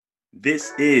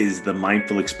This is the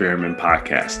Mindful Experiment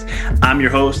Podcast. I'm your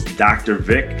host, Dr.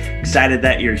 Vic. Excited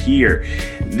that you're here.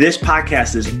 This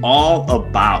podcast is all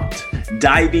about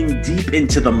diving deep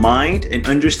into the mind and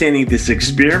understanding this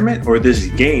experiment or this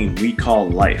game we call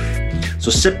life. So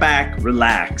sit back,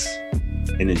 relax,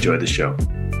 and enjoy the show.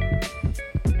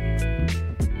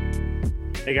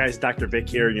 Hey guys, Dr. Vic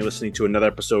here, and you're listening to another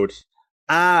episode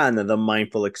on the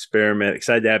Mindful Experiment.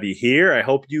 Excited to have you here. I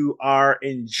hope you are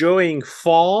enjoying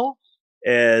fall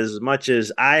as much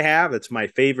as I have. It's my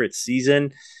favorite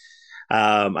season.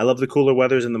 I love the cooler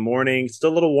weathers in the morning. It's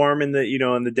still a little warm in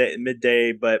the day,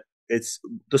 midday, but it's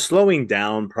the slowing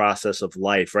down process of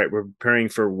life, right? We're preparing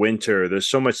for winter. There's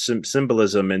so much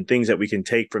symbolism and things that we can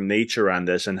take from nature on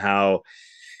this, and how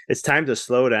it's time to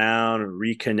slow down,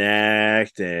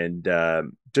 reconnect,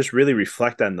 and just really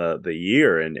reflect on the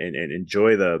year and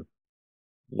enjoy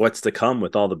what's to come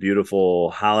with all the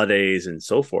beautiful holidays and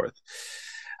so forth.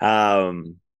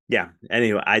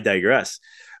 Anyway, I digress.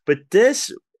 But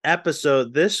this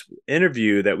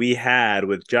interview that we had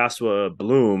with Joshua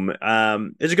Bloom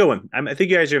is a good one. I think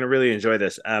you guys are going to really enjoy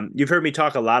this. You've heard me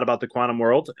talk a lot about the quantum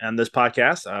world on this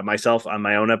podcast, myself on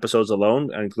my own episodes alone,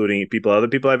 including other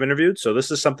people I've interviewed. So this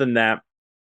is something that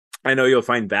I know you'll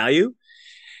find value.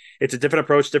 It's a different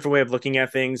approach, different way of looking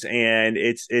at things, and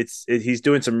he's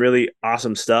doing some really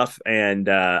awesome stuff, and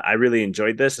I really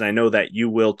enjoyed this, and I know that you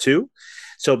will too.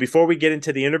 So before we get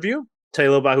into the interview, tell you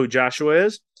a little about who Joshua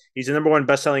is. He's the #1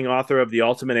 best-selling author of The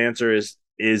Ultimate Answer is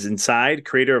Inside,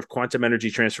 creator of Quantum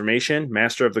Energy Transformation,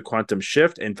 master of the Quantum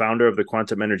Shift, and founder of the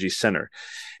Quantum Energy Center.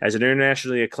 As an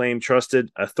internationally acclaimed,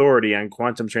 trusted authority on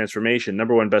quantum transformation,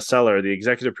 #1 bestseller, the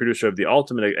executive producer of The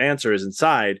Ultimate Answer is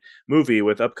Inside movie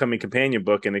with upcoming companion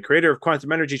book, and the creator of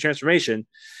Quantum Energy Transformation,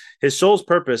 his soul's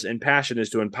purpose and passion is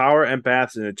to empower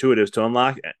empaths and intuitives to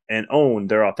unlock and own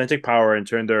their authentic power and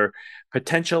turn their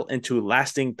potential into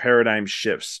lasting paradigm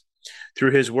shifts.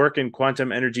 Through his work in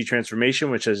quantum energy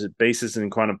transformation, which has a basis in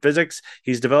quantum physics,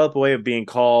 he's developed a way of being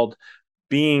called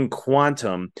being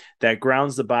quantum that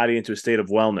grounds the body into a state of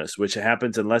wellness, which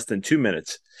happens in less than 2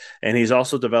 minutes. And he's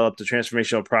also developed a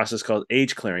transformational process called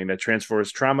age clearing that transfers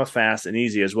trauma fast and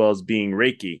easy, as well as being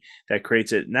Reiki that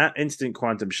creates it not instant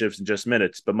quantum shifts in just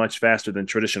minutes, but much faster than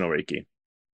traditional Reiki.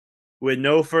 With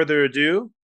no further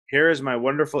ado, here is my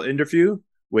wonderful interview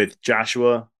with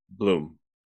Joshua Bloom.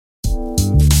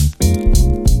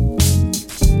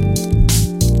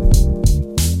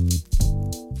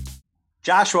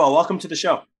 Joshua, welcome to the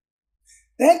show.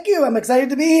 Thank you. I'm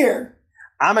excited to be here.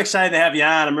 I'm excited to have you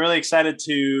on. I'm really excited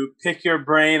to pick your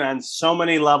brain on so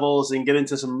many levels and get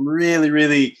into some really,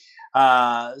 really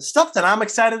stuff that I'm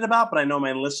excited about, but I know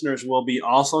my listeners will be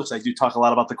also, because I do talk a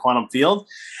lot about the quantum field.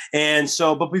 And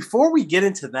so, but before we get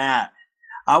into that,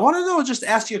 I want to just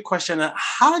ask you a question.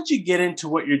 How did you get into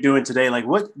what you're doing today? Like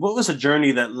what was a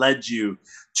journey that led you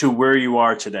to where you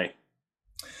are today?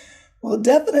 Well,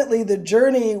 definitely the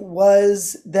journey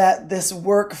was that this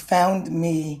work found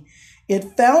me.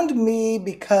 It found me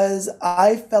because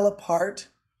I fell apart.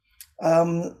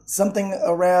 Something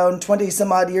around 20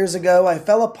 some odd years ago, I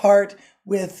fell apart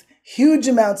with huge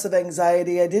amounts of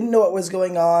anxiety. I didn't know what was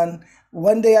going on.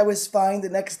 One day I was fine. The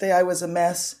next day I was a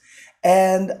mess.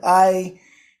 And I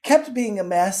kept being a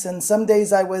mess. And some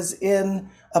days I was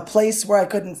in a place where I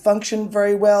couldn't function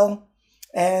very well.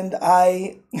 And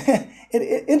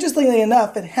interestingly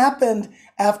enough, it happened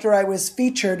after I was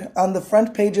featured on the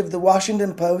front page of the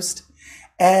Washington Post.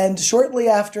 And shortly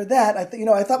after that,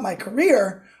 I thought my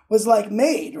career was like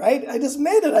made, right? I just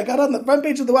made it. I got on the front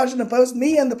page of the Washington Post,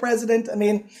 me and the president. I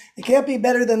mean, it can't be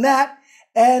better than that.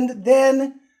 And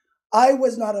then I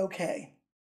was not okay.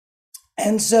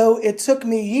 And so it took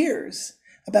me years,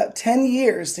 about 10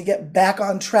 years, to get back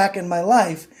on track in my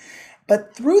life.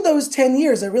 But through those 10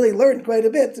 years, I really learned quite a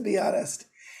bit, to be honest.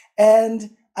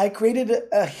 And I created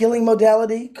a healing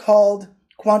modality called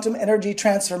quantum energy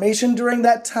transformation during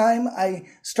that time. I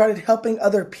started helping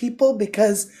other people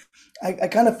because I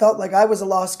kind of felt like I was a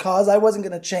lost cause. I wasn't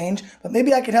going to change, but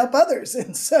maybe I could help others.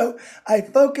 And so I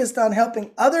focused on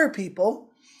helping other people.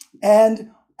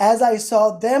 And as I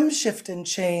saw them shift and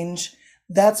change,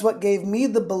 that's what gave me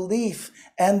the belief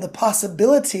and the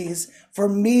possibilities for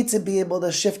me to be able to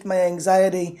shift my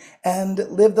anxiety and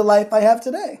live the life I have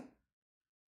today.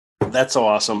 That's so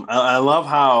awesome. I love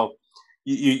how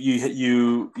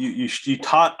you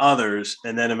taught others,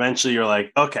 and then eventually you're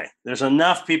like, okay, there's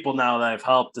enough people now that I've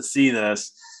helped to see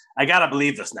this. I got to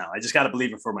believe this now. I just got to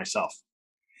believe it for myself.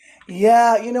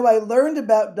 Yeah, I learned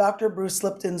about Dr. Bruce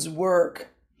Lipton's work,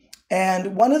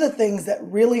 and one of the things that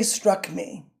really struck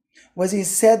me was he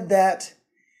said that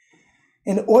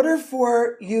In order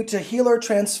for you to heal or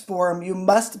transform, you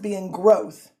must be in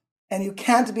growth, and you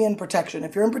can't be in protection.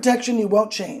 If you're in protection, you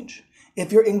won't change.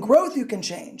 If you're in growth, you can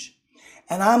change.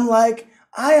 And I'm like,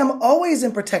 I am always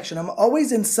in protection. I'm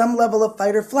always in some level of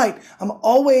fight or flight. I'm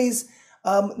always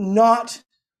not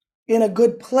in a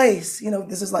good place.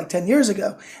 This is like 10 years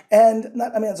ago.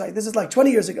 This is like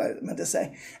 20 years ago, I meant to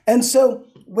say. And so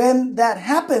when that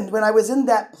happened, when I was in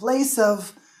that place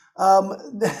of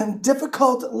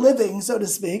difficult living, so to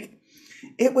speak,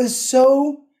 it was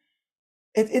so,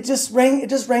 it just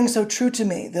rang so true to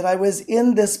me that I was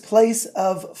in this place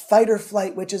of fight or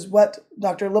flight, which is what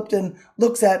Dr. Lipton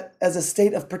looks at as a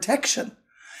state of protection.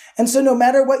 And so no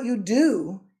matter what you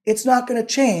do, it's not going to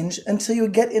change until you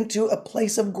get into a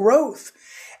place of growth.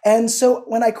 And so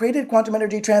when I created Quantum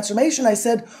Energy Transformation, I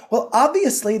said, well,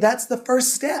 obviously that's the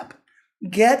first step.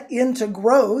 Get into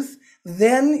growth,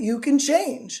 then you can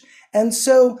change. And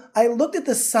so I looked at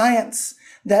the science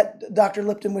that Dr.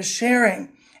 Lipton was sharing,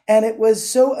 and it was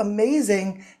so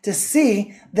amazing to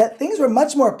see that things were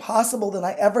much more possible than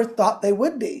I ever thought they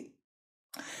would be.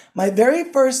 My very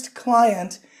first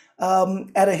client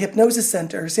at a hypnosis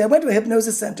center. See, I went to a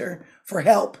hypnosis center for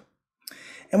help.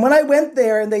 And when I went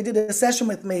there and they did a session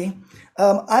with me,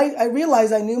 I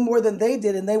realized I knew more than they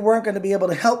did, and they weren't going to be able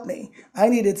to help me. I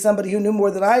needed somebody who knew more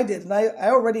than I did. And I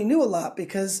already knew a lot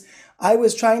because I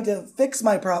was trying to fix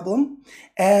my problem,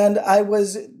 and I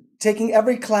was taking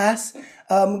every class,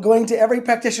 going to every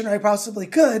practitioner I possibly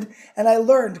could, and I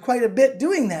learned quite a bit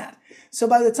doing that. So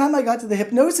by the time I got to the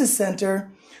hypnosis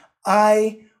center,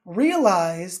 I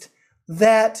realized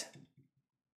that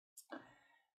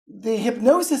the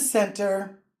hypnosis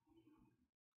center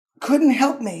couldn't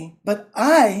help me, but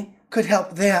I could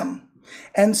help them.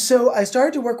 And so I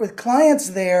started to work with clients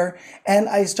there, and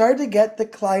I started to get the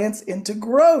clients into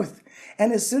growth.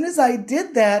 And as soon as I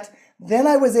did that, then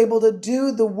I was able to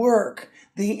do the work,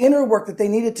 the inner work that they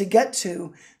needed to get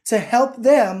to help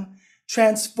them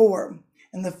transform.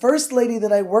 And the first lady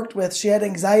that I worked with, she had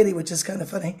anxiety, which is kind of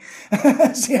funny.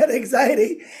 She had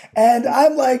anxiety, and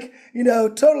I'm like,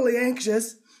 totally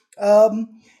anxious.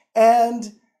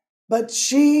 But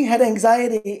she had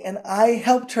anxiety, and I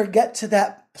helped her get to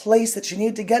that place that she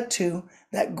needed to get to,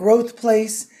 that growth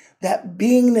place, that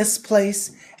beingness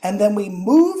place. And then we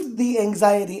moved the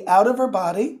anxiety out of her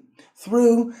body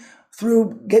through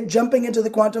jumping into the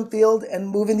quantum field and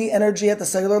moving the energy at the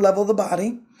cellular level of the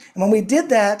body. And when we did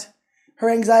that, her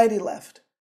anxiety left.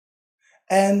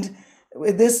 And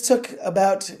this took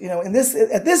about, at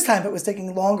this time it was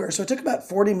taking longer. So it took about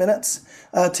 40 minutes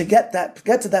to get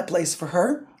to that place for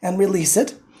her and release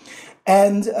it.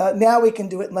 And now we can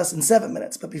do it in less than 7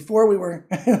 minutes. But before we were,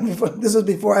 this was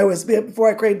before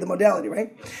I created the modality,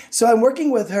 right? So I'm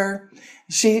working with her.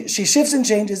 She shifts and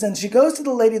changes, and she goes to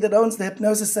the lady that owns the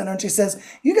hypnosis center, and she says,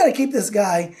 you got to keep this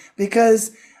guy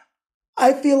because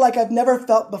I feel like I've never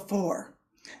felt before.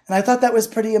 And I thought that was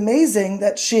pretty amazing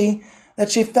that she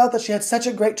felt that she had such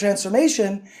a great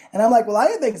transformation. And I'm like, well, I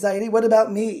have anxiety. What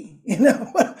about me?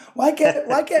 Why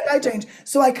can't I change?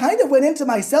 So I kind of went into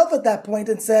myself at that point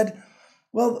and said,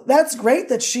 well, that's great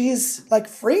that she's like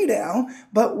free now,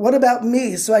 but what about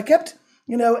me? So I kept,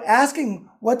 asking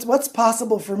what's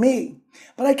possible for me.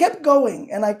 But I kept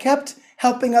going, and I kept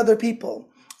helping other people.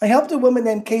 I helped a woman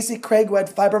named Casey Craig who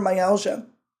had fibromyalgia.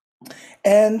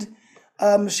 And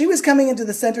she was coming into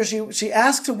the center. She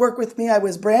asked to work with me. I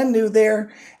was brand new there,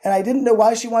 and I didn't know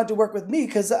why she wanted to work with me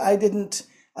because I didn't,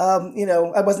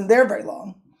 I wasn't there very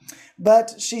long.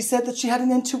 But she said that she had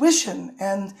an intuition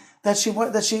and that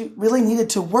she really needed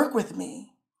to work with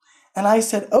me. And I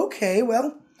said, okay,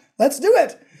 well, let's do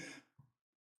it.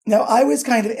 Now, I was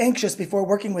kind of anxious before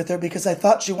working with her because I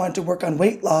thought she wanted to work on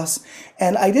weight loss,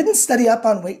 and I didn't study up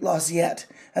on weight loss yet,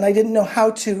 and I didn't know how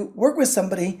to work with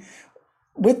somebody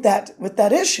with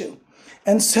that issue.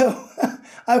 And so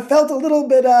I felt a little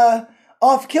bit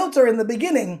off kilter in the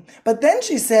beginning. But then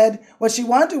she said what she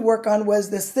wanted to work on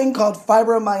was this thing called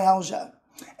fibromyalgia.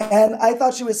 And I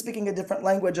thought she was speaking a different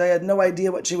language. I had no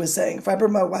idea what she was saying.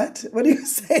 What? What are you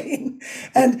saying?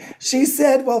 And she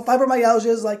said, well, fibromyalgia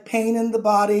is like pain in the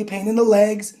body, pain in the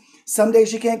legs. Some days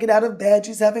she can't get out of bed.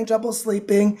 She's having trouble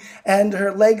sleeping, and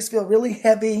her legs feel really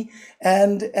heavy,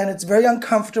 and it's very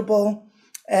uncomfortable.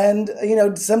 And,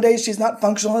 some days she's not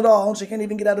functional at all. She can't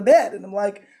even get out of bed. And I'm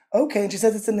like, okay. And she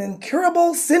says it's an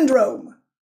incurable syndrome.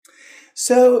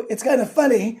 So it's kind of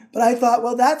funny, but I thought,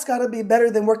 well, that's got to be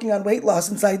better than working on weight loss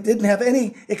since I didn't have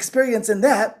any experience in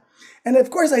that. And of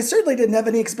course, I certainly didn't have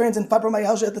any experience in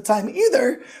fibromyalgia at the time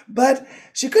either, but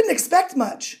she couldn't expect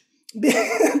much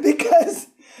because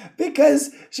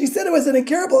she said it was an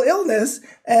incurable illness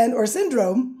or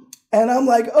syndrome. And I'm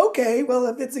like, okay, well,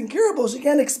 if it's incurable, she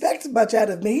can't expect much out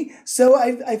of me. So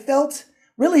I felt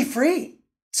really free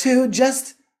to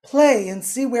just play and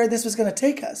see where this was going to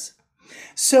take us.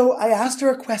 So I asked her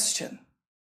a question.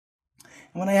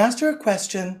 And when I asked her a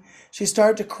question, she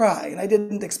started to cry, and I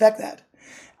didn't expect that.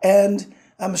 And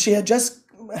she had just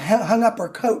hung up her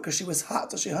coat because she was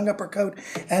hot, so she hung up her coat.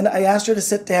 And I asked her to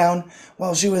sit down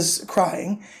while she was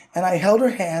crying, and I held her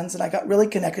hands, and I got really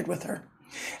connected with her.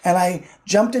 And I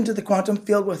jumped into the quantum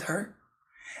field with her,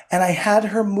 and I had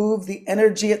her move the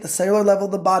energy at the cellular level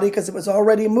of the body because it was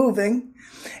already moving.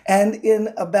 And in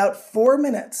about 4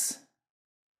 minutes,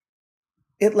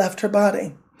 it left her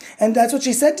body. And that's what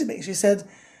she said to me. She said,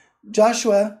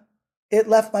 Joshua, it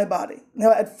left my body.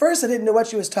 Now, at first, I didn't know what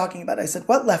she was talking about. I said,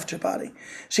 what left your body?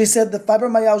 She said, the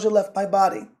fibromyalgia left my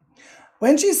body.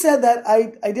 When she said that,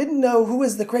 I didn't know who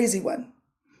was the crazy one.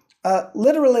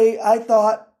 Literally, I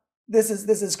thought, this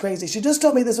is crazy. She just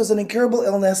told me this was an incurable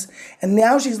illness, and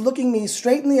now she's looking me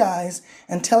straight in the eyes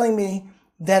and telling me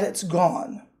that it's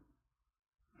gone.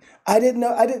 I didn't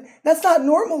know. That's not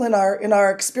normal in our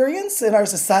experience, in our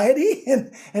society,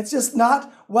 and it's just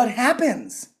not what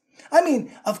happens. I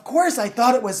mean, of course, I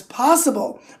thought it was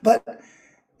possible, but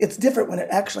it's different when it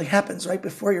actually happens right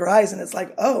before your eyes, and it's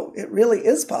like, oh, it really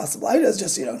is possible. I was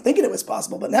just, thinking it was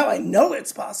possible, but now I know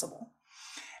it's possible.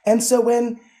 And so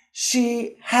when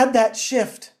she had that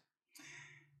shift,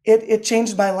 it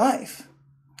changed my life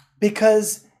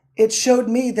because it showed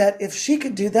me that if she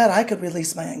could do that, I could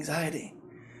release my anxiety.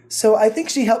 So I think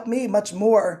she helped me much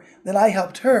more than I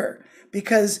helped her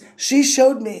because she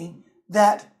showed me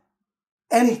that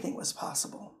anything was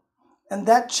possible. And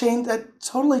that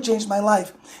totally changed my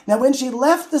life. Now, when she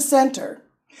left the center,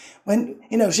 when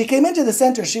she came into the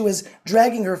center, she was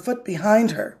dragging her foot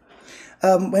behind her.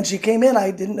 When she came in,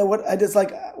 I didn't know what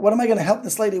am I going to help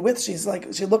this lady with?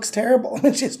 She looks terrible.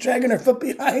 And she's dragging her foot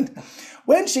behind.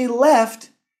 When she left,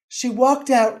 she walked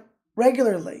out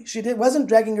regularly. Wasn't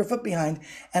dragging her foot behind.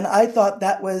 And I thought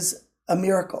that was a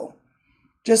miracle.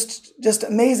 Just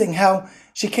amazing how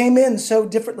she came in so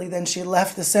differently than she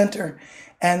left the center.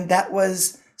 And that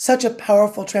was such a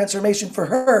powerful transformation for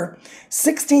her.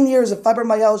 16 years of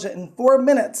fibromyalgia in 4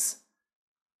 minutes,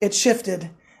 it shifted.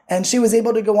 And she was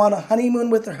able to go on a honeymoon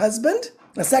with her husband,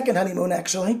 a second honeymoon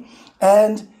actually.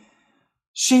 And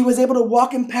she was able to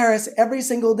walk in Paris every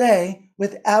single day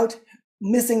without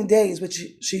missing days, which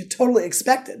she totally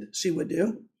expected she would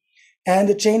do. And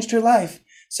it changed her life.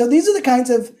 So these are the kinds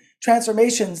of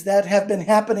transformations that have been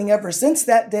happening ever since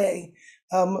that day,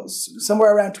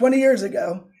 somewhere around 20 years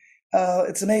ago.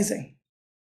 It's amazing.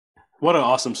 What an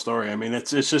awesome story. I mean,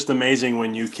 it's just amazing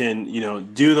when you can,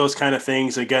 do those kind of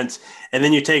things against, and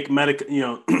then you take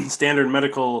standard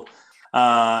medical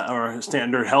or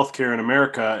standard healthcare in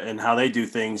America and how they do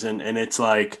things. And it's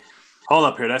like, hold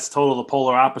up here, that's the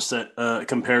polar opposite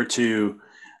compared to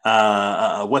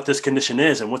what this condition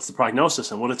is and what's the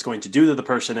prognosis and what it's going to do to the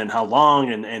person and how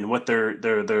long and what their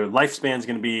lifespan is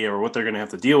going to be or what they're going to have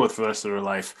to deal with for the rest of their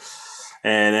life.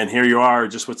 And then here you are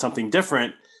just with something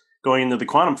different, going into the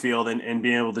quantum field and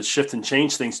being able to shift and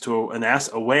change things to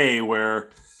a way where,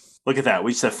 look at that.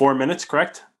 We said 4 minutes,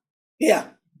 correct? Yeah.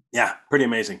 Yeah. Pretty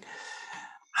amazing.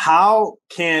 How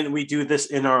can we do this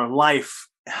in our life?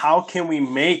 How can we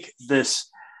make this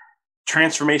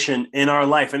transformation in our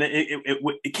life? And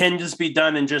it can just be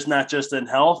done in not just in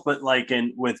health, but like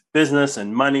with business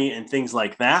and money and things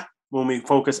like that. When we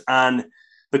focus on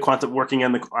the quantum, working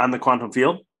on the quantum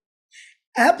field.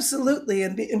 Absolutely.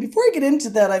 And before I get into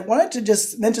that, I wanted to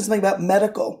just mention something about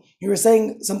medical. You were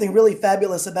saying something really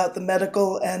fabulous about the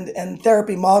medical and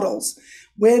therapy models.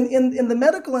 When in the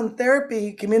medical and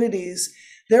therapy communities,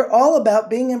 they're all about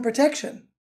being in protection.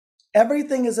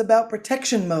 Everything is about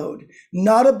protection mode,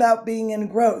 not about being in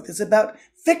growth. It's about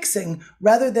fixing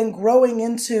rather than growing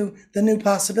into the new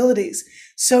possibilities.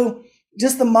 So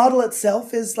just the model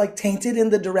itself is like tainted in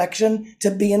the direction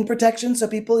to be in protection. So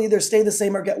people either stay the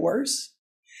same or get worse.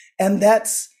 And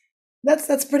that's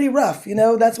pretty rough.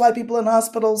 That's why people in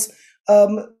hospitals,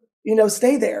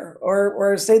 stay there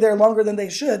or stay there longer than they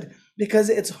should, because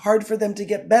it's hard for them to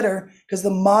get better because the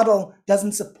model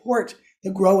doesn't support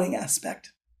the growing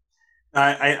aspect.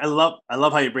 I love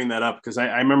how you bring that up, because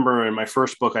I remember in my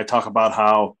first book, I talk about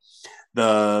how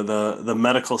the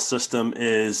medical system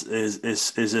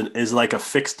is like a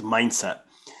fixed mindset.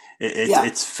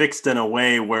 It's fixed in a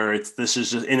way where this is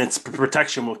just, and its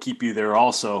protection will keep you there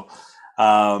also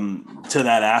to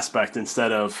that aspect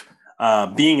instead of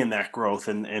being in that growth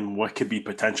and what could be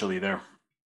potentially there.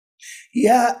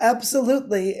 Yeah,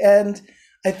 absolutely. And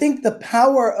I think the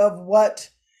power of what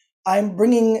I'm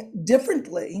bringing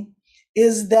differently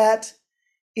is that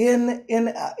in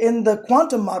the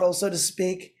quantum model, so to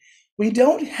speak, we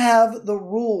don't have the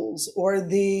rules or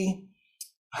the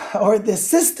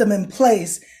system in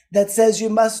place that says you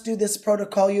must do this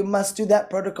protocol, you must do that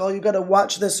protocol, you got to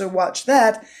watch this or watch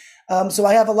that. So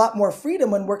I have a lot more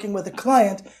freedom when working with a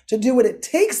client to do what it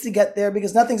takes to get there,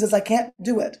 because nothing says I can't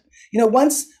do it.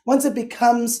 Once it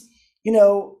becomes,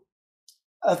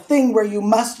 a thing where you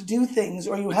must do things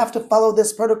or you have to follow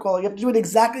this protocol, you have to do it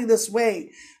exactly this way,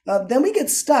 then we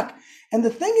get stuck. And the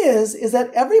thing is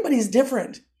that everybody's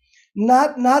different.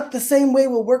 Not the same way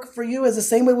will work for you as the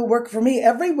same way will work for me.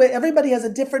 Everybody has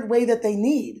a different way that they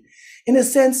need. In a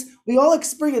sense, we all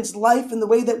experience life in the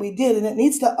way that we did, and it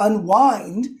needs to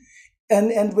unwind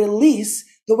and release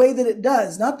the way that it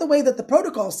does, not the way that the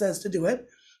protocol says to do it,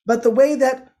 but the way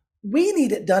that we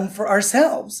need it done for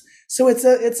ourselves. So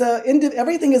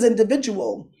everything is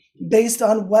individual based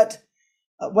on what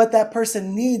that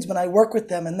person needs when I work with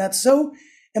them. And that's so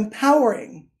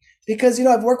empowering, because,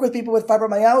 I've worked with people with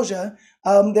fibromyalgia.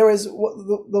 There was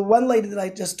the one lady that I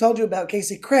just told you about,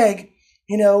 Casey Craig.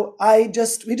 We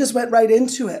just went right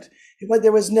into it.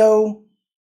 There was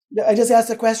I just asked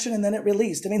a question and then it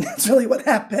released. I mean, that's really what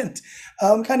happened.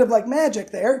 Kind of like magic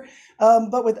there.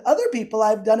 But with other people,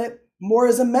 I've done it more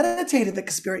as a meditative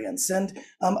experience. And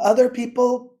other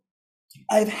people,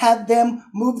 I've had them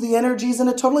move the energies in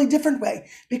a totally different way,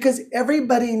 because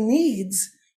everybody needs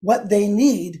what they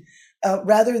need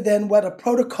rather than what a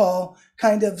protocol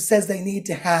kind of says they need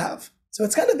to have. So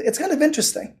it's kind of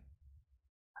interesting.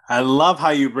 I love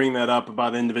how you bring that up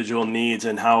about individual needs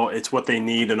and how it's what they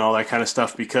need and all that kind of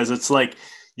stuff, because it's like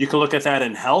you can look at that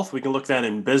in health. We can look at that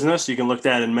in business. You can look at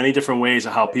that in many different ways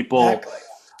of how people, exactly.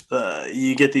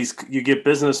 You get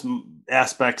business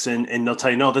aspects and they'll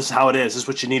tell you, no, this is how it is. This is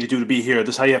what you need to do to be here.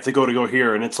 This is how you have to go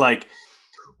here. And it's like,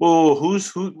 well,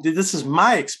 this is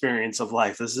my experience of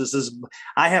life. This is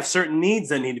I have certain needs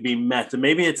that need to be met, and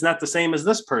maybe it's not the same as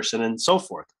this person, and so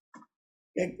forth.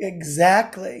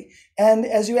 Exactly. And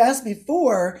as you asked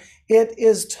before, it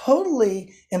is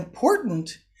totally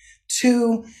important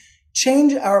to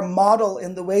change our model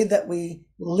in the way that we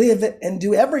live and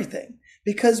do everything,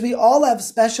 because we all have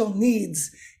special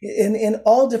needs in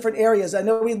all different areas. I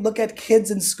know we look at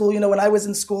kids in school. When I was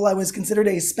in school, I was considered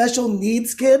a special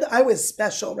needs kid. I was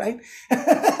special, right?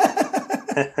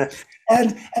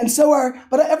 and so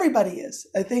but everybody is.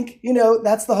 I think,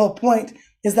 that's the whole point,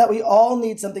 is that we all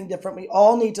need something different. We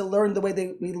all need to learn the way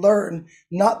that we learn,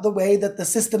 not the way that the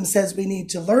system says we need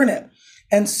to learn it.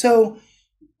 And so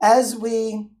as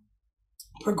we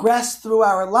progress through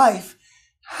our life,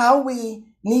 how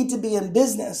we need to be in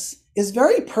business is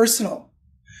very personal.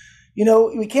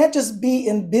 We can't just be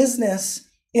in business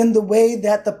in the way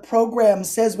that the program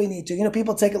says we need to.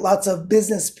 People take lots of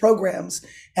business programs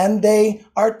and they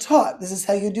are taught, this is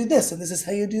how you do this and this is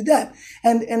how you do that.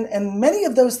 And many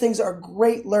of those things are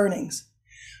great learnings.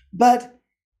 But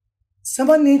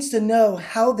someone needs to know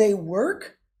how they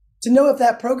work to know if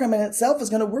that program in itself is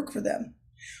going to work for them.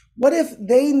 What if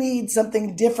they need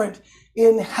something different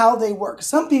in how they work?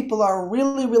 Some people are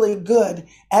really, really good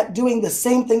at doing the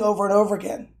same thing over and over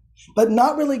again, but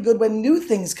not really good when new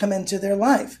things come into their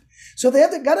life. So if they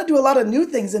have got to do a lot of new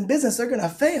things in business, they're going to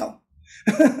fail.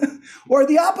 Or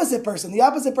the opposite person. The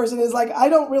opposite person is like, I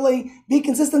don't really be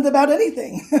consistent about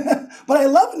anything, but I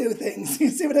love new things. You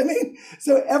see what I mean?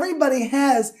 So everybody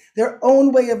has their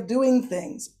own way of doing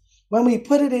things. When we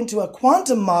put it into a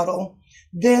quantum model,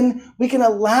 then we can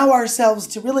allow ourselves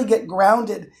to really get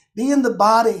grounded, be in the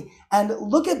body, and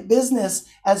look at business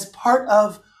as part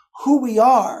of who we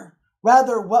are,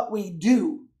 rather what we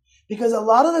do. Because a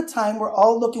lot of the time we're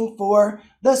all looking for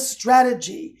the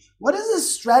strategy. What is the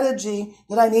strategy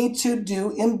that I need to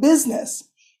do in business?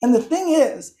 And the thing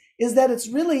is that it's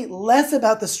really less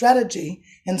about the strategy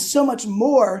and so much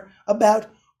more about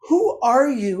who are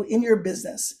you in your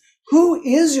business? Who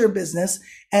is your business?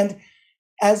 And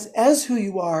as who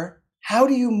you are, how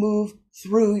do you move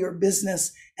through your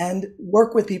business and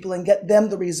work with people and get them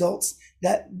the results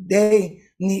that they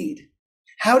need?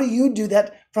 How do you do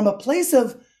that from a place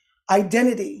of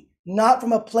identity, not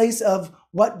from a place of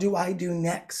what do I do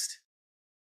next?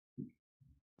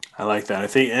 I like that. I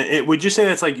think would you say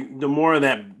that's like the more of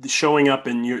that showing up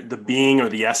in the being or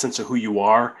the essence of who you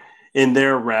are in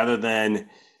there, rather than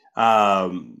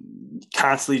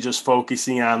constantly just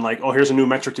focusing on like, oh, here's a new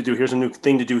metric to do, here's a new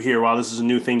thing to do here, wow, this is a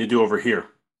new thing to do over here,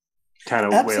 kind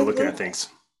of way of looking at things.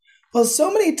 Well,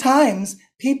 so many times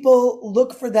people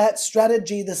look for that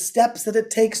strategy, the steps that it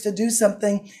takes to do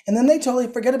something, and then they totally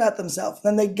forget about themselves.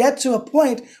 Then they get to a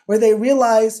point where they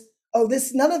realize, oh,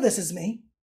 none of this is me.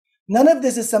 None of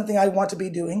this is something I want to be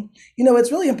doing.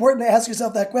 It's really important to ask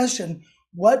yourself that question.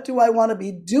 what do I want to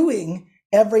be doing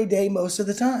every day most of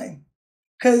the time?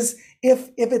 Because if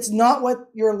it's not what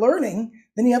you're learning,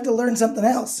 then you have to learn something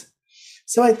else.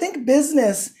 So I think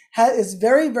business is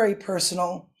very, very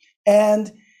personal.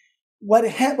 And what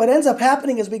ends up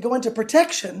happening is we go into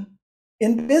protection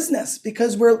in business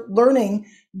because we're learning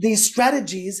these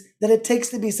strategies that it takes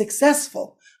to be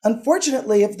successful.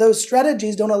 Unfortunately, if those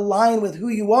strategies don't align with who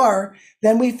you are,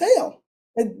 then we fail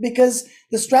because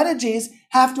the strategies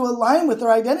have to align with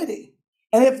our identity.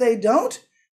 And if they don't,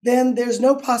 then there's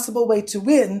no possible way to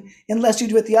win unless you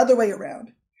do it the other way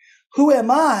around. Who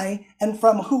am I? And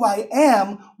from who I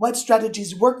am, what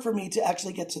strategies work for me to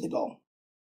actually get to the goal?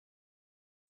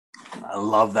 I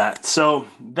love that. So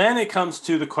then it comes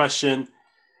to the question,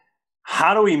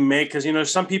 how do we make,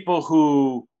 because, some people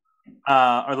who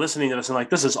are listening to this and like,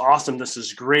 this is awesome, this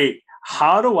is great.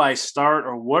 How do I start,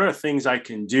 or what are things I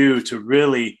can do to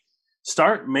really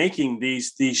start making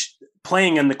these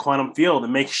playing in the quantum field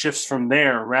and make shifts from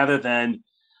there rather than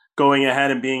going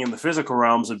ahead and being in the physical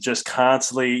realms of just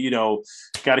constantly,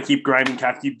 got to keep grinding,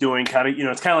 got to keep doing, it's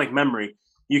kind of like memory.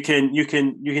 You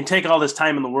can take all this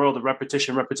time in the world of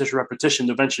repetition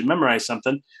to eventually memorize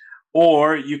something,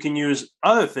 or you can use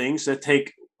other things that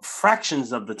take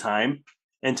fractions of the time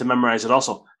and to memorize it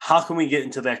also. How can we get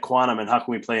into that quantum and how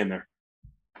can we play in there?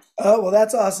 Oh, well,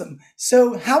 that's awesome.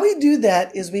 So how we do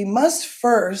that is we must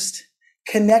first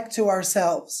connect to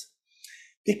ourselves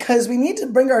because we need to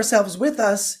bring ourselves with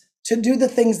us to do the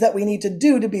things that we need to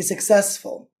do to be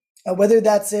successful. Whether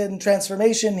that's in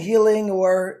transformation, healing,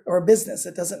 or business,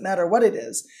 it doesn't matter what it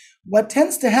is. What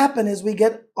tends to happen is we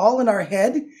get all in our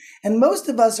head, and most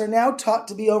of us are now taught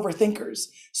to be overthinkers.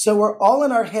 So we're all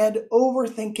in our head,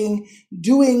 overthinking,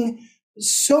 doing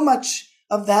so much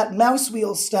of that mouse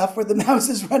wheel stuff where the mouse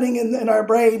is running in our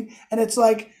brain, and it's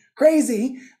like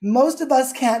crazy. Most of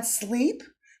us can't sleep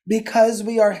because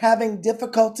we are having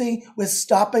difficulty with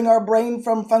stopping our brain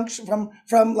from function,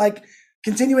 from like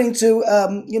continuing to,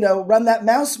 run that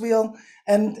mouse wheel,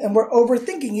 and we're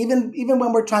overthinking even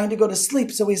when we're trying to go to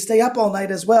sleep. So we stay up all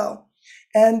night as well.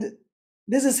 And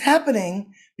this is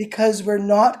happening because we're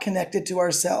not connected to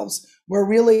ourselves. We're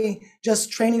really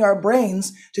just training our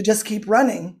brains to just keep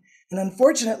running. And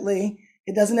unfortunately,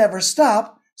 it doesn't ever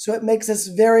stop. So it makes us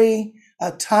very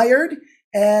tired,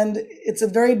 and it's a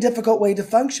very difficult way to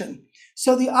function.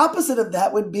 So the opposite of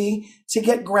that would be to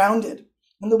get grounded.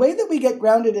 And the way that we get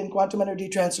grounded in quantum energy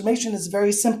transformation is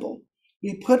very simple.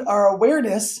 We put our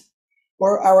awareness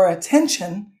or our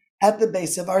attention at the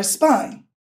base of our spine.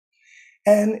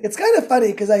 And it's kind of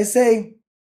funny because I say,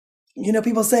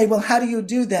 people say, well, how do you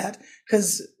do that?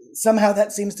 Because somehow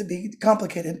that seems to be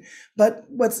complicated. But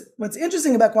what's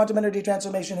interesting about quantum energy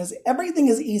transformation is everything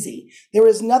is easy. There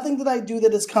is nothing that I do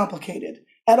that is complicated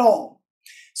at all.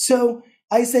 So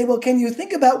I say, well, can you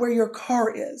think about where your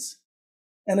car is?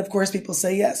 And of course, people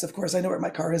say, yes, of course, I know where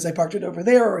my car is. I parked it over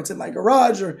there, or it's in my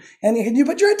garage, and can you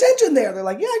put your attention there? They're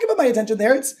like, yeah, I can put my attention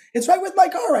there. It's right with my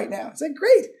car right now. It's like,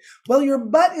 great. Well, your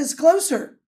butt is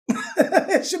closer.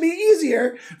 It should be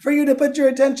easier for you to put your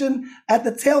attention at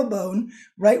the tailbone,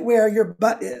 right where your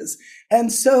butt is.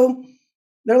 And so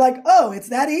they're like, oh, it's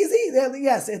that easy?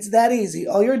 Yes, it's that easy.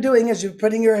 All you're doing is you're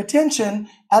putting your attention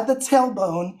at the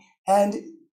tailbone. And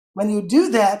when you do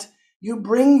that, you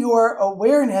bring your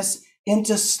awareness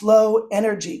into slow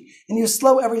energy, and you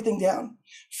slow everything down.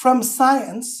 From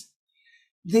science,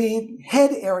 the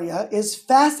head area is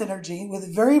fast energy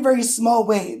with very, very small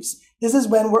waves. This is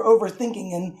when we're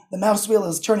overthinking and the mouse wheel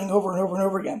is turning over and over and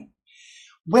over again.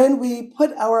 When we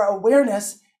put our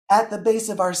awareness at the base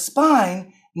of our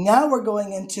spine, now we're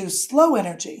going into slow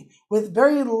energy with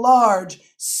very large,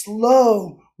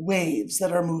 slow waves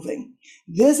that are moving.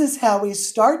 This is how we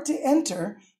start to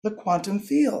enter the quantum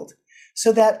field,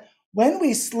 so that when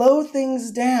we slow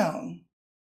things down,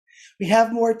 we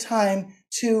have more time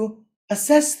to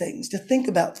assess things, to think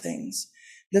about things.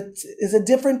 That is a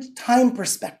different time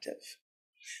perspective.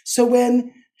 So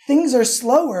when things are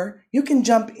slower, you can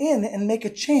jump in and make a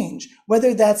change,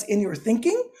 whether that's in your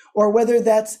thinking or whether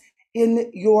that's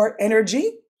in your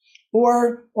energy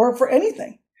or for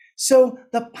anything. So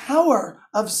the power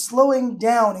of slowing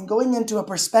down and going into a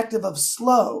perspective of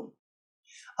slow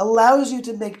allows you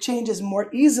to make changes more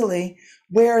easily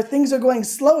where things are going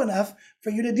slow enough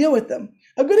for you to deal with them.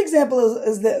 A good example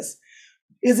is this.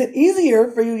 Is it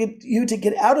easier for you to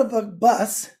get out of a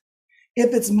bus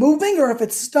if it's moving or if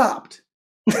it's stopped?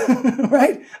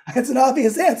 Right? It's an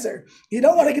obvious answer. You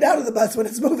don't want to get out of the bus when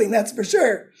it's moving, that's for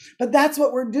sure. But that's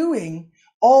what we're doing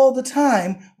all the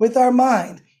time with our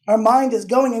mind. Our mind is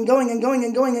going and going and going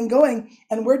and going and going,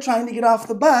 and we're trying to get off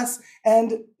the bus.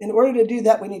 And in order to do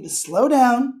that, we need to slow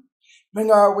down,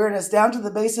 bring our awareness down to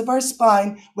the base of our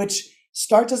spine, which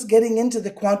starts us getting into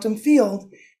the quantum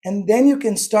field, and then you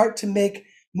can start to make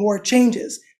more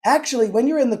changes. Actually, when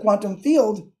you're in the quantum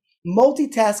field,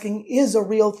 multitasking is a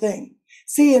real thing.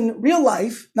 See, in real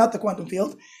life, not the quantum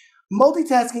field,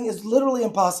 multitasking is literally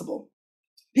impossible.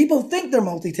 People think they're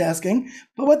multitasking,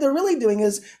 but what they're really doing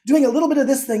is doing a little bit of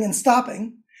this thing and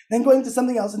stopping, then going to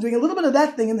something else and doing a little bit of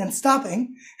that thing and then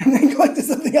stopping, and then going to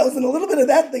something else and a little bit of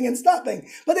that thing and stopping.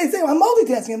 But they say, well, I'm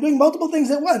multitasking, I'm doing multiple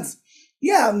things at once.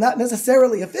 Yeah, not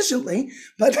necessarily efficiently,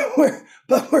 but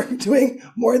we're doing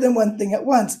more than one thing at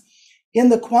once. In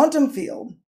the quantum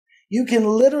field, you can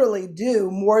literally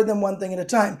do more than one thing at a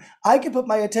time. I can put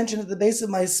my attention at the base of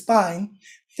my spine,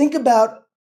 think about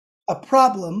a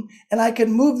problem, and I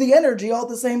can move the energy all at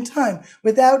the same time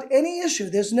without any issue.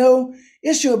 There's no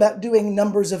issue about doing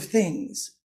numbers of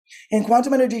things. In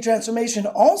quantum energy transformation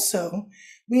also,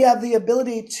 we have the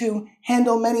ability to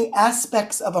handle many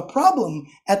aspects of a problem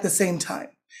at the same time.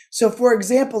 So for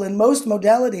example, in most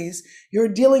modalities, you're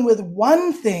dealing with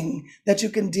one thing that you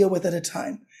can deal with at a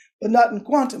time, but not in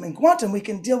quantum. In quantum, we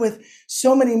can deal with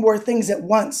so many more things at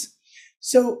once.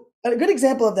 So a good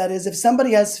example of that is if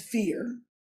somebody has fear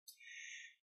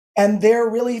and they're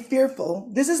really fearful,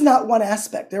 this is not one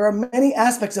aspect. There are many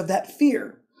aspects of that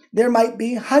fear. There might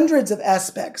be hundreds of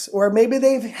aspects, or maybe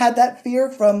they've had that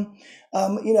fear from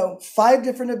 5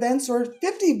 different events or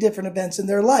 50 different events in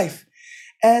their life.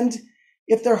 And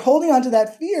if they're holding on to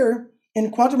that fear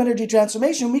in quantum energy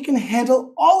transformation, we can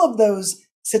handle all of those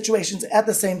situations at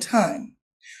the same time.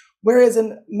 Whereas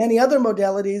in many other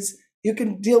modalities, you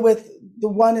can deal with the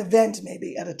one event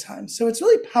maybe at a time. So it's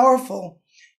really powerful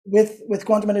with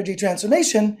quantum energy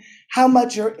transformation, how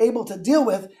much you're able to deal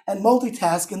with and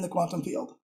multitask in the quantum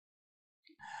field.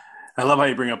 I love how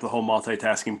you bring up the whole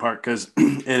multitasking part, because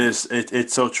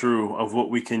it's so true of what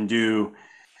we can do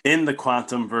in the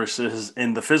quantum versus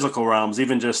in the physical realms.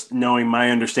 Even just knowing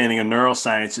my understanding of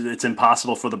neuroscience, it's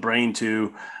impossible for the brain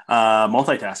to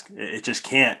multitask. It just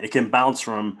can't. It can bounce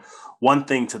from one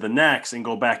thing to the next and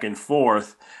go back and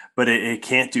forth, but it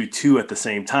can't do two at the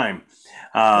same time.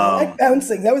 I like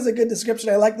bouncing. That was a good description.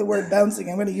 I like the word bouncing.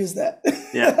 I'm going to use that.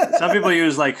 Yeah. Some people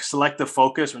use like selective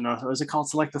focus, or no, is it called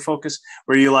selective focus?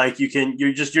 Where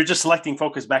you're just selecting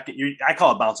focus back. I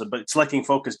call it bouncing, but selecting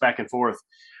focus back and forth.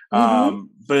 Mm-hmm.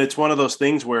 But it's one of those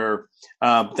things where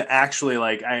to actually,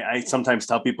 like, I sometimes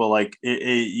tell people, like,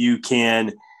 you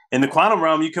can, in the quantum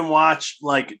realm, you can watch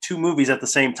like 2 movies at the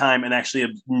same time and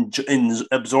actually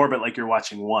absorb it like you're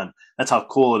watching one. That's how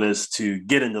cool it is to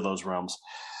get into those realms.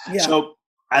 Yeah. So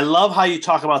I love how you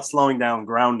talk about slowing down,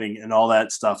 grounding, and all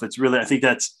that stuff. It's really, I think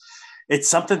it's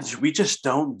something we just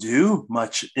don't do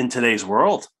much in today's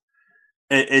world.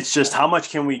 It's just, how much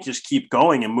can we just keep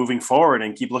going and moving forward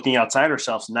and keep looking outside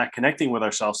ourselves and not connecting with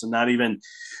ourselves and not even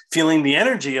feeling the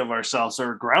energy of ourselves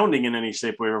or grounding in any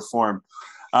shape, way, or form.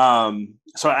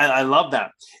 So I love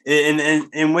that.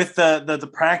 And with the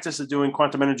practice of doing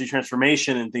quantum energy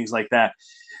transformation and things like that,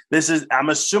 I'm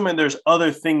assuming there's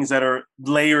other things that are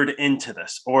layered into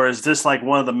this, or is this like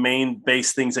one of the main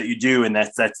base things that you do, and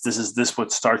this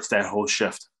what starts that whole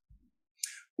shift?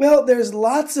 Well, there's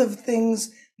lots of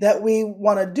things that we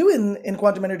want to do in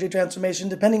quantum energy transformation,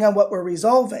 depending on what we're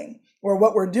resolving or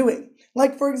what we're doing.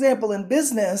 Like, for example, in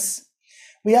business,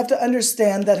 we have to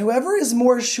understand that whoever is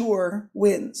more sure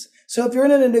wins. So if you're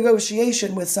in a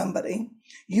negotiation with somebody,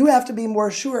 you have to be more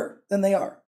sure than they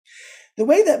are. The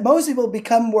way that most people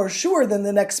become more sure than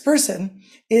the next person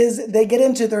is they get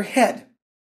into their head.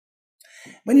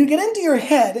 When you get into your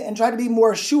head and try to be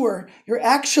more sure, you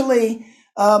actually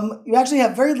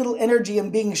have very little energy in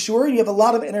being sure. You have a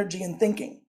lot of energy in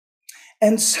thinking.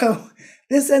 And so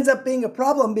this ends up being a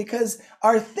problem because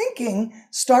our thinking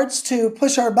starts to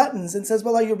push our buttons and says,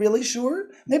 well, are you really sure?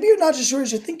 Maybe you're not as sure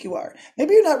as you think you are.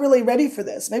 Maybe you're not really ready for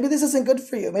this. Maybe this isn't good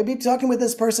for you. Maybe talking with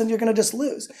this person, you're going to just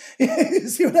lose. You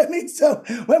see what I mean? So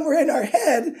when we're in our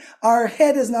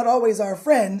head is not always our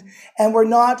friend, and we're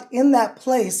not in that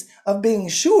place of being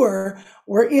sure.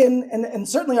 We're in, and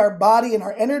certainly our body and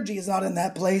our energy is not in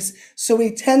that place. So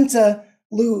we tend to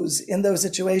lose in those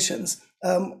situations.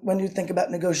 When you think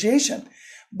about negotiation.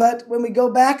 But when we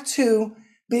go back to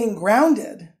being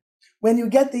grounded, when you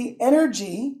get the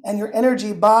energy and your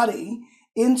energy body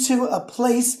into a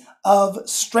place of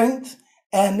strength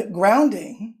and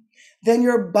grounding, then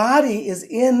your body is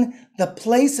in the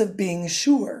place of being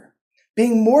sure,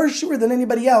 being more sure than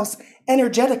anybody else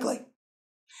energetically.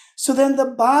 So then the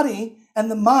body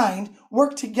and the mind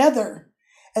work together.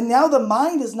 And now the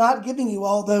mind is not giving you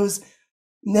all those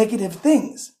negative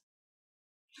things.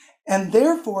 And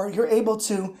therefore, you're able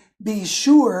to be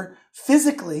sure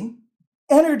physically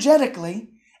energetically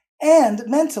and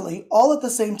mentally, all at the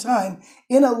same time,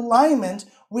 in alignment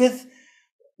with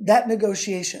that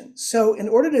negotiation. So in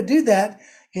order to do that,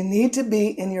 you need to be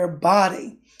in your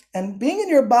body. And being in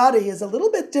your body is a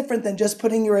little bit different than just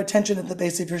putting your attention at the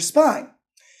base of your spine.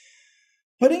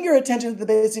 Putting your attention at the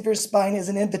base of your spine is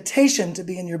an invitation to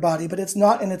be in your body, but it's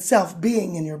not in itself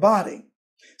being in your body.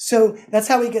 So that's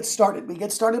how we get started. We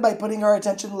get started by putting our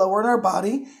attention lower in our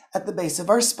body at the base of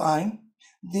our spine,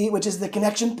 which is the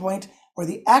connection point or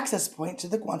the access point to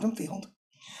the quantum field.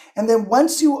 And then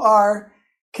once you are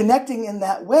connecting in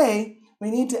that way, we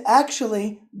need to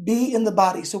actually be in the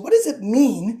body. So what does it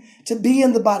mean to be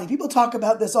in the body? People talk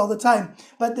about this all the time,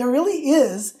 but there really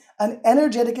is an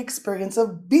energetic experience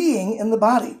of being in the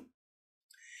body.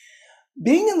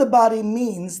 Being in the body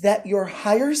means that your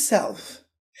higher self,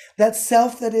 that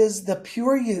self that is the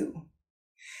pure you,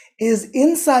 is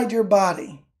inside your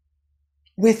body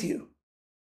with you.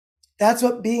 That's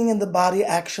what being in the body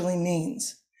actually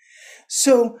means.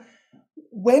 So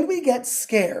when we get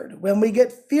scared, when we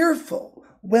get fearful,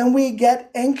 when we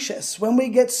get anxious, when we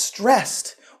get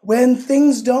stressed, when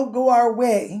things don't go our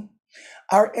way,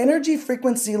 our energy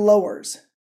frequency lowers.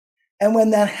 And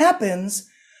when that happens,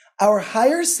 our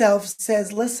higher self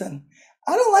says, listen,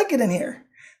 I don't like it in here.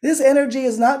 This energy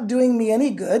is not doing me any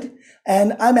good,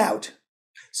 and I'm out.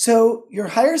 So your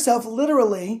higher self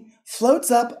literally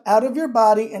floats up out of your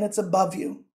body and it's above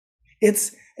you.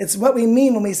 It's what we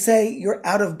mean when we say you're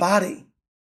out of body.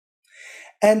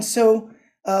 And so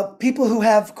people who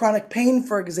have chronic pain,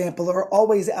 for example, are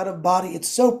always out of body. It's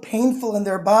so painful in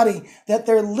their body that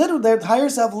their higher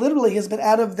self literally has been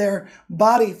out of their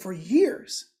body for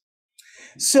years.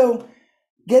 So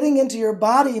getting into your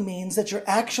body means that you're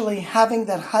actually having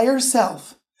that higher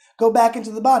self go back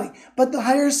into the body. But the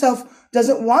higher self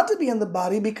doesn't want to be in the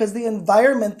body because the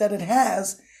environment that it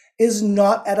has is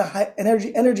not at a high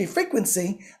energy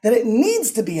frequency that it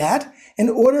needs to be at in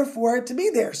order for it to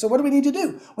be there. So what do we need to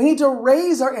do? We need to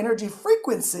raise our energy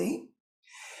frequency,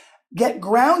 get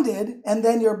grounded, and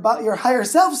then your higher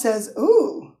self says,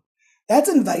 ooh, that's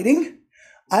inviting.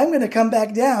 I'm going to come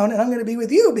back down and I'm going to be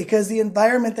with you because the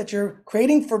environment that you're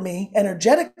creating for me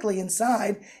energetically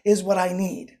inside is what I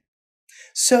need.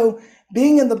 So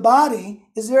being in the body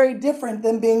is very different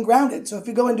than being grounded. So if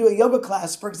you go into a yoga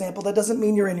class, for example, that doesn't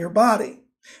mean you're in your body.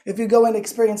 If you go and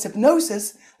experience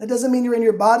hypnosis, that doesn't mean you're in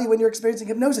your body when you're experiencing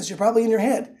hypnosis. You're probably in your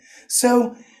head.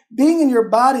 So being in your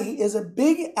body is a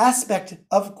big aspect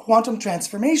of quantum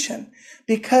transformation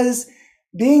because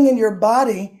being in your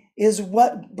body is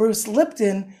what Bruce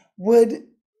Lipton would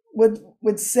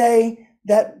say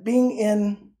that being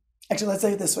in, actually, let's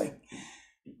say it this way.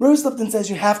 Bruce Lipton says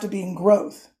you have to be in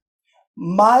growth.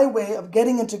 My way of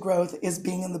getting into growth is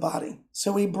being in the body.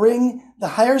 So we bring the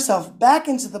higher self back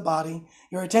into the body.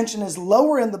 Your attention is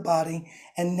lower in the body.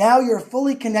 And now you're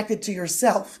fully connected to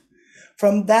yourself.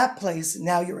 From that place,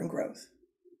 now you're in growth.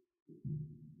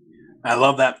 I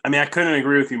love that. I mean, I couldn't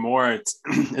agree with you more.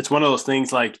 It's one of those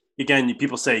things like, again,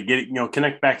 people say,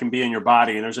 connect back and be in your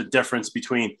body. And there's a difference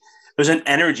between, there's an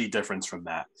energy difference from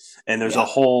that. And there's a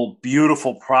whole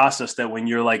beautiful process that when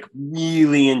you're like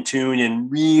really in tune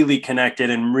and really connected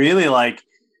and really like,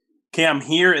 okay, I'm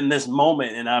here in this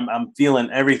moment and I'm feeling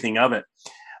everything of it.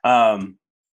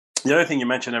 The other thing you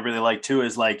mentioned I really like too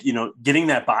is like, getting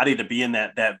that body to be in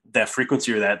that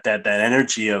frequency or that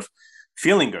energy of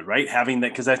feeling good, right? Having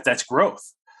that, because that's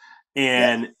growth.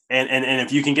 And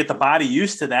if you can get the body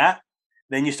used to that,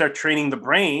 then you start training the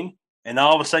brain. And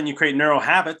all of a sudden you create neural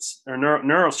habits or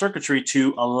neural circuitry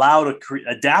to allow to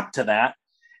adapt to that.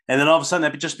 And then all of a sudden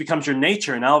that just becomes your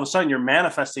nature. And all of a sudden you're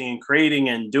manifesting and creating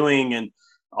and doing and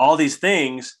all these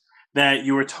things that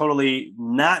you were totally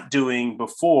not doing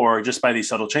before just by these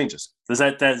subtle changes. Does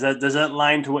that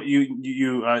line to what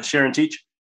you share and teach?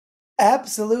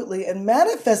 Absolutely. And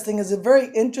manifesting is a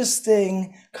very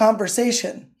interesting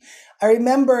conversation. I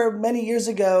remember many years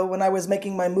ago when I was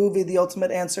making my movie, The Ultimate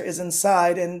Answer is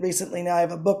Inside, and recently now I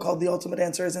have a book called The Ultimate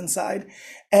Answer is Inside.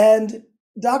 And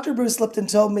Dr. Bruce Lipton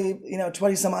told me,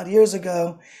 20 some odd years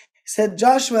ago, he said,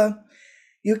 Joshua,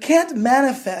 you can't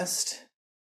manifest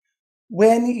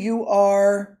when you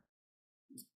are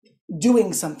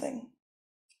doing something.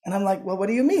 And I'm like, well, what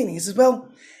do you mean? He says, well,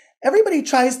 everybody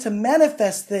tries to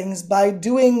manifest things by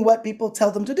doing what people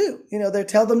tell them to do. They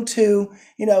tell them to,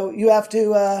 you have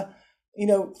to,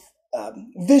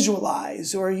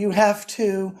 visualize, or you have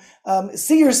to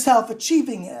see yourself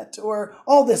achieving it, or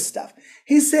all this stuff.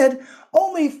 He said,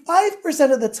 only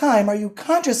 5% of the time are you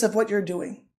conscious of what you're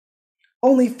doing.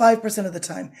 Only 5% of the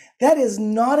time. That is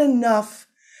not enough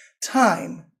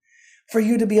time for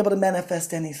you to be able to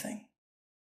manifest anything.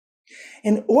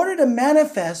 In order to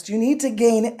manifest, you need to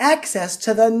gain access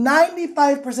to the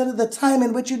 95% of the time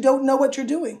in which you don't know what you're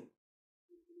doing.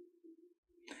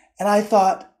 And I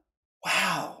thought,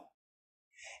 wow,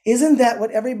 isn't that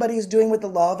what everybody's doing with the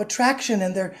law of attraction?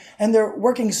 And they're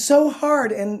working so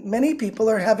hard, and many people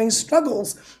are having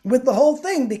struggles with the whole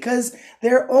thing because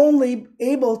they're only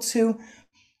able to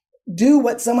do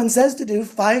what someone says to do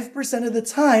 5% of the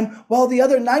time, while the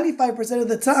other 95% of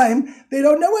the time, they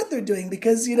don't know what they're doing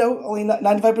because, only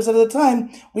 95% of the time,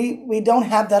 we don't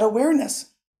have that awareness.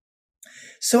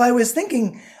 So I was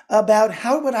thinking about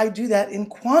how would I do that in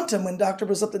quantum when Dr.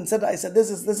 Bruce Lipton said that. I said, this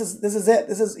is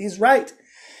it. He's right.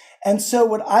 And so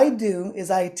what I do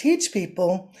is I teach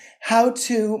people how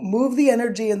to move the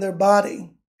energy in their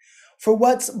body for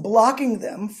what's blocking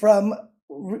them from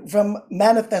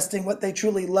manifesting what they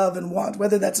truly love and want,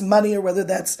 whether that's money or whether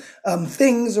that's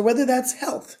things or whether that's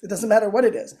health. It doesn't matter what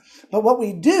it is. But what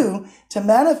we do to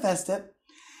manifest it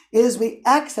is we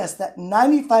access that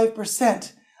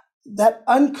 95%, that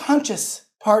unconscious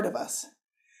part of us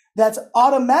that's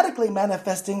automatically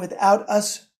manifesting without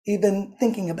us even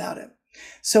thinking about it.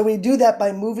 So we do that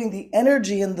by moving the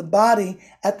energy in the body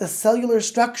at the cellular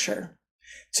structure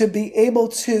to be able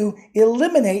to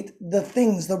eliminate the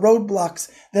things, the roadblocks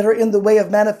that are in the way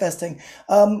of manifesting,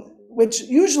 which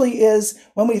usually is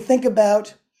when we think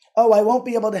about, oh, I won't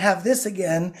be able to have this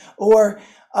again, or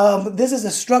this is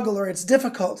a struggle, or it's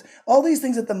difficult. All these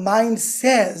things that the mind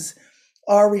says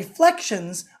are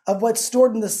reflections of what's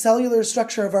stored in the cellular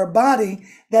structure of our body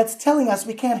that's telling us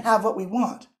we can't have what we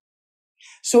want.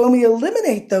 So when we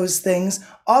eliminate those things,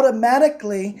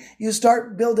 automatically you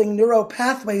start building neural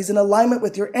pathways in alignment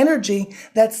with your energy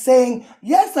that's saying,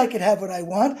 yes, I could have what I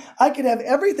want. I could have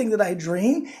everything that I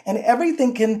dream, and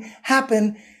everything can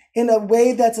happen in a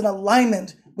way that's in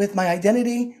alignment with my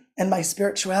identity and my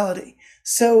spirituality.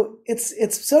 So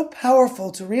it's so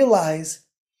powerful to realize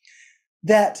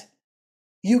that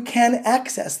you can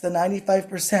access the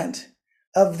 95%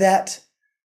 of that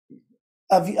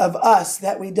of us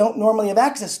that we don't normally have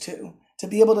access to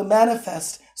be able to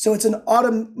manifest. So it's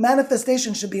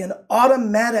manifestation should be an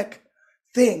automatic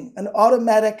thing, an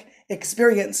automatic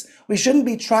experience. We shouldn't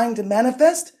be trying to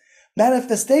manifest.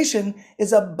 Manifestation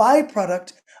is a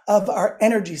byproduct of our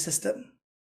energy system.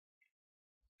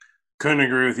 Couldn't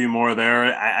agree with you more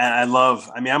there. I'm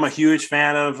a huge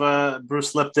fan of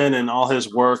Bruce Lipton and all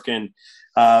his work, and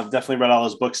definitely read all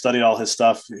his books, studied all his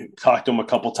stuff, talked to him a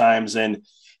couple times, and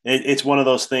it's one of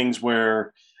those things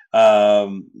where,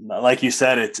 like you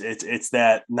said, it's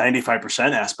that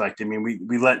 95% aspect. I mean,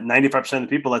 we let 95% of the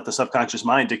people let the subconscious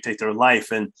mind dictate their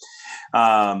life, and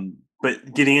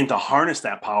but getting into harness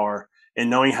that power and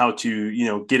knowing how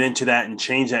to get into that and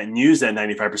change that and use that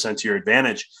 95% to your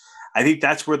advantage. I think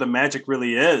that's where the magic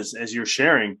really is, as you're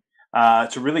sharing,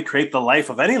 to really create the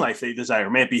life of any life that you desire.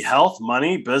 May it be health,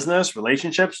 money, business,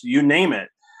 relationships, you name it.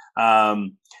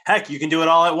 Heck, you can do it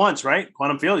all at once, right?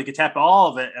 Quantum field, you can tap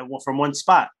all of it from one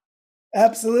spot.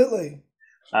 Absolutely.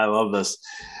 I love this.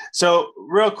 So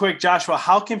real quick, Joshua,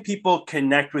 how can people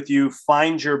connect with you,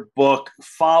 find your book,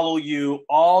 follow you,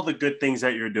 all the good things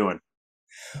that you're doing?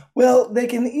 Well, they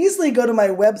can easily go to my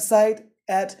website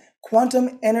at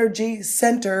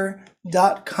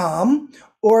quantumenergycenter.com,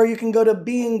 or you can go to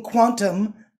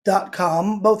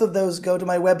beingquantum.com. Both of those go to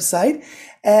my website,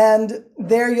 and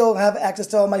there you'll have access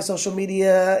to all my social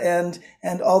media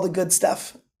and all the good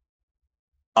stuff.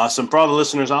 Awesome. For all the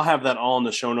listeners, I'll have that all in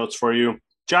the show notes for you.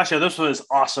 Joshua, this was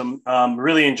awesome.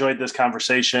 Really enjoyed this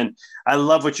conversation. I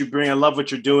love what you bring. I love what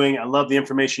you're doing. I love the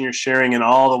information you're sharing and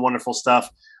all the wonderful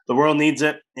stuff. The world needs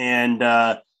it, and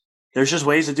there's just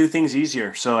ways to do things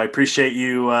easier. So I appreciate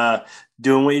you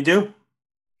doing what you do.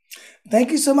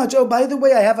 Thank you so much. Oh, by the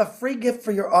way, I have a free gift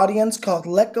for your audience called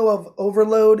Let Go of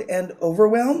Overload and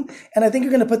Overwhelm. And I think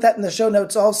you're going to put that in the show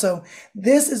notes also.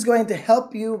 This is going to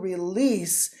help you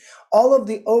release all of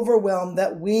the overwhelm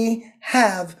that we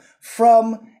have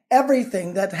from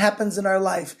everything that happens in our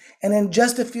life. And in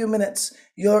just a few minutes,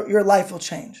 your life will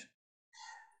change.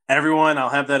 Everyone, I'll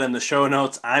have that in the show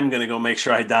notes. I'm going to go make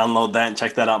sure I download that and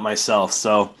check that out myself.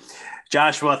 So,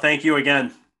 Joshua, thank you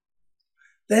again.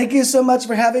 Thank you so much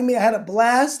for having me. I had a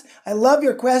blast. I love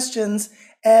your questions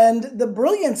and the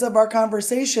brilliance of our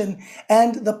conversation,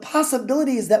 and the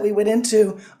possibilities that we went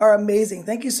into are amazing.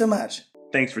 Thank you so much.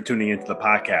 Thanks for tuning into the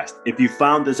podcast. If you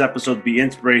found this episode to be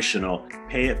inspirational,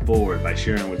 pay it forward by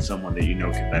sharing with someone that you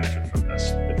know can benefit from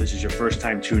this. If this is your first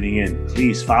time tuning in,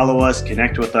 please follow us,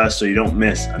 connect with us so you don't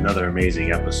miss another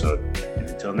amazing episode. And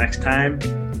until next time,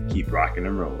 keep rocking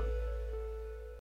and rolling.